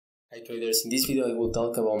Hi traders, in this video I will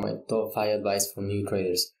talk about my top 5 advice for new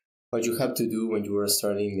traders. What you have to do when you are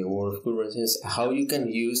starting in the world of currencies, how you can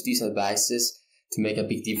use these advices to make a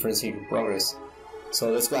big difference in your progress.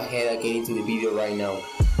 So let's go ahead and get into the video right now.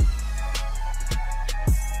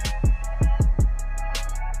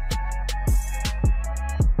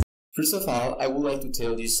 First of all, I would like to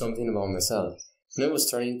tell you something about myself. When I was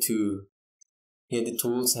starting to get the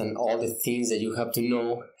tools and all the things that you have to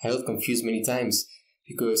know, I got confused many times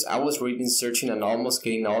because I was reading, searching, and almost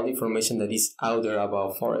getting all the information that is out there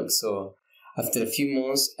about Forex. So after a few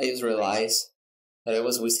months, I just realized that I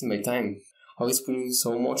was wasting my time. I was putting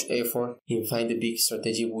so much effort in finding the big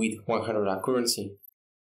strategy with 100 currency.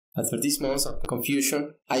 After these months of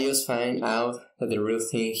confusion, I just find out that the real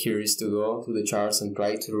thing here is to go to the charts and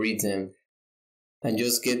try to read them and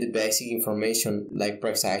just get the basic information like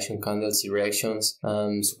price action, candles, directions,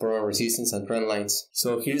 support, resistance, and trend lines.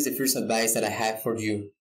 So here's the first advice that I have for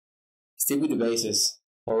you. Stick with the basics.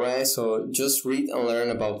 Alright, so just read and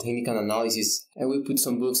learn about technical analysis. I will put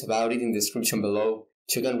some books about it in the description below.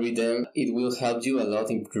 You can read them. It will help you a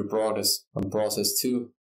lot in your progress and process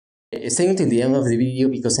too. Stay until the end of the video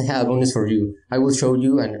because I have a bonus for you. I will show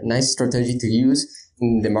you a nice strategy to use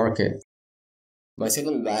in the market. My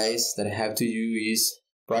second advice that I have to you is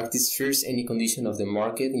practice first any condition of the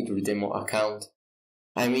market in your demo account.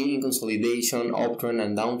 I mean in consolidation, uptrend,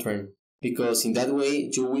 and downtrend. Because in that way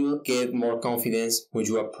you will get more confidence when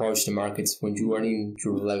you approach the markets when you are in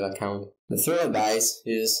your live account. The third advice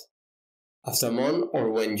is after a month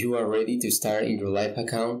or when you are ready to start in your live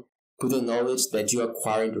account, put the knowledge that you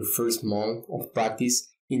acquire in your first month of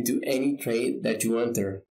practice into any trade that you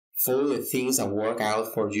enter. Follow the things that work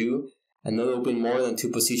out for you and not open more than 2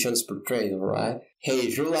 positions per trade, alright? Hey,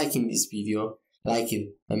 if you're liking this video, like it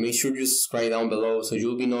and make sure you subscribe down below so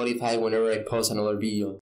you'll be notified whenever I post another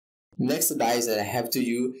video. The next advice that I have to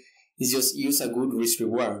you is just use a good risk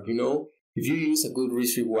reward. You know, if you use a good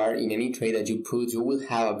risk reward in any trade that you put, you will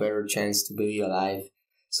have a better chance to be alive.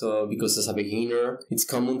 So, because as a beginner, it's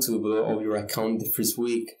common to blow up your account the first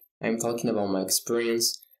week. I'm talking about my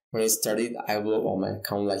experience. When I started, I blew up my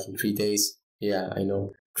account like in 3 days. Yeah, I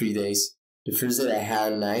know, 3 days. The first day I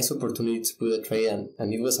had a nice opportunity to put a trade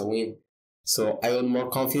and it was a win. So I got more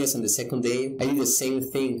confidence, and the second day I did the same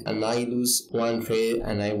thing and I lose 1 trade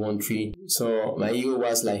and I won 3. So my ego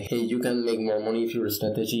was like, hey, you can make more money if your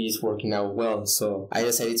strategy is working out well. So I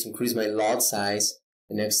decided to increase my lot size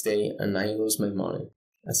the next day and I lose my money.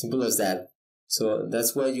 As simple as that. So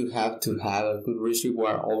that's why you have to have a good risk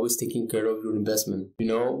reward, always taking care of your investment. You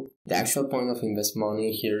know, the actual point of invest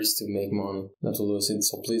money here is to make money, not to lose it.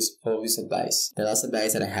 So please follow this advice. The last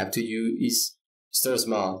advice that I have to you is start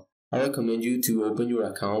small. I recommend you to open your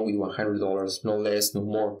account with $100, no less, no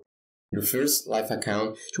more. Your first live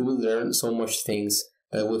account, you will learn so much things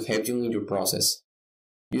that will help you in your process.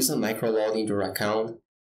 Use a micro lot in your account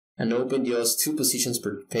and open just 2 positions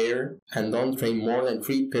per pair and don't trade more than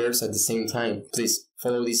 3 pairs at the same time. Please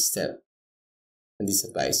follow this step and this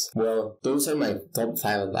advice. Well, those are my top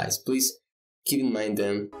 5 advice. Please keep in mind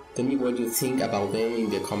them. Tell me what you think about them in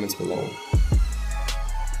the comments below.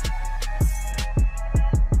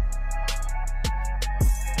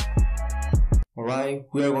 Alright,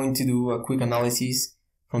 we are going to do a quick analysis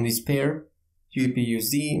from this pair,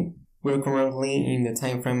 UPUSD. We're currently in the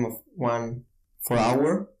time frame of 4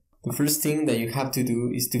 hour. The first thing that you have to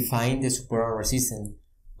do is to find the support and resistance,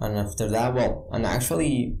 and after that, well, and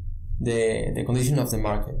actually the condition of the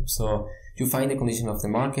market. So you find the condition of the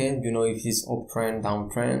market, you know if it's uptrend,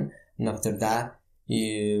 downtrend, and after that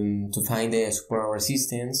to find the support and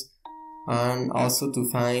resistance, and also to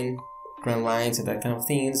find trend lines and that kind of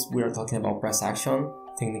things. We are talking about price action,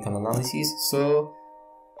 technical analysis. So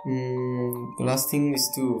the last thing is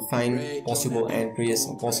to find possible entries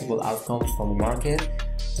and possible outcomes from the market,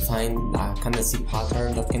 to find a candlestick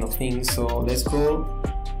pattern, that kind of thing. So let's go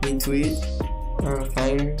into it and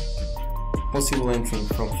find possible entry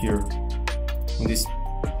from here on this.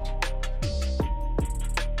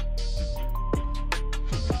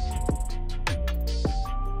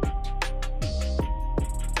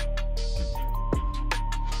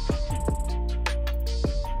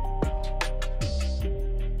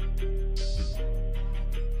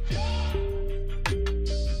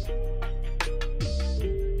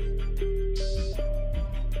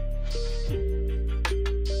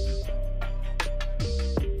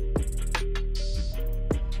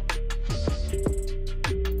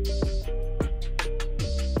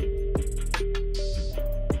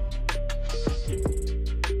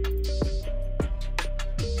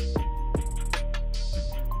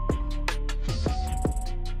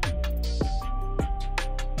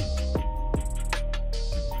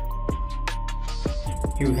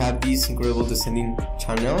 Here we have this incredible descending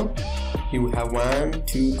channel. Here we have 1,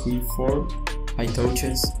 2, 3, 4, 5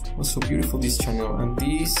 touches. It was so beautiful, this channel, and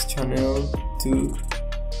this channel took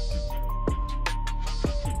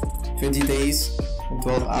 20 days and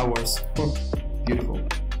 12 hours. Oh, beautiful.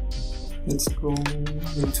 Let's go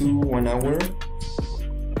into 1 hour.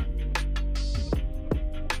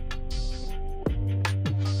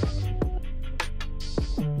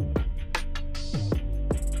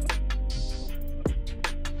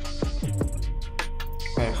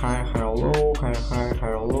 Higher, higher, low, higher, higher,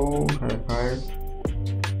 higher, low, higher, higher.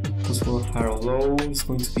 Possible higher, low is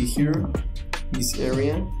going to be here, this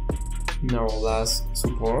area, in our last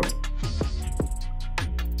support.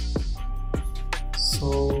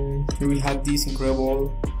 So here we have this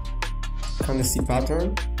incredible candlestick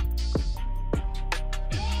pattern.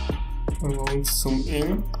 I'm going to zoom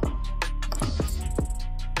in.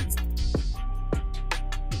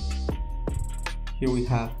 Here we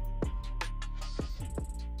have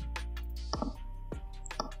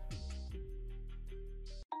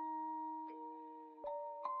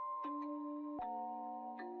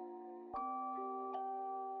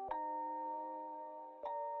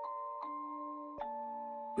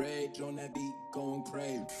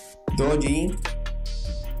doji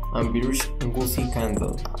and bearish engulfing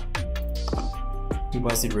candle. It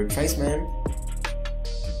was the retracement,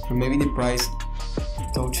 or maybe the price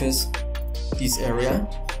touches this area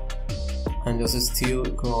and just still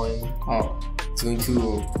going up. It's going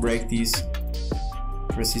to break this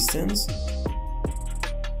resistance.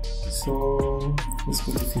 So let's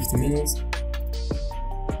go to 50 minutes.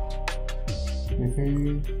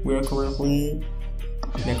 We are currently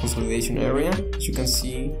in a consolidation area. As you can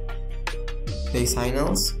see, the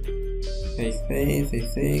signals, fake, fake, fake,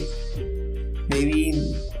 fake. Maybe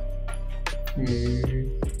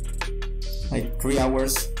like 3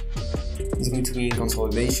 hours is going to be in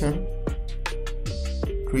consolidation.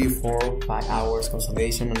 3, 4, 5 hours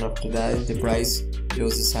consolidation, and after that the price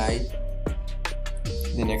just decide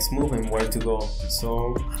the next move and where to go.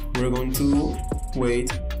 So we're going to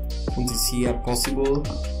wait until see a possible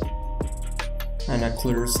and a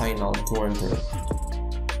clear signal to enter.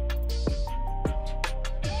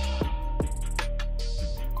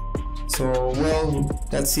 So well,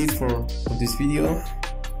 that's it for this video.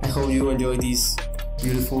 I hope you enjoyed this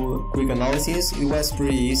beautiful quick analysis. It was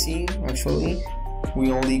pretty easy actually.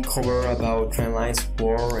 We only cover about trend lines,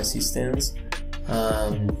 support, resistance,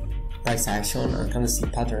 price action, and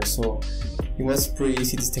candlestick pattern. So it was pretty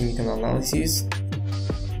easy, this technical analysis.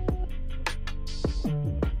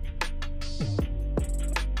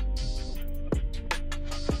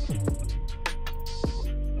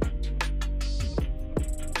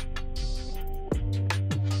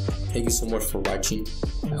 Thank you so much for watching.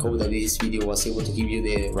 I hope that this video was able to give you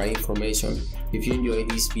the right information. If you enjoyed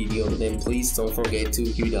this video, then please don't forget to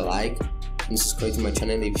give it a like and subscribe to my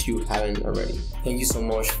channel if you haven't already. Thank you so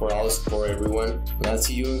much for all the support, everyone, and I'll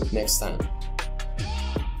see you next time.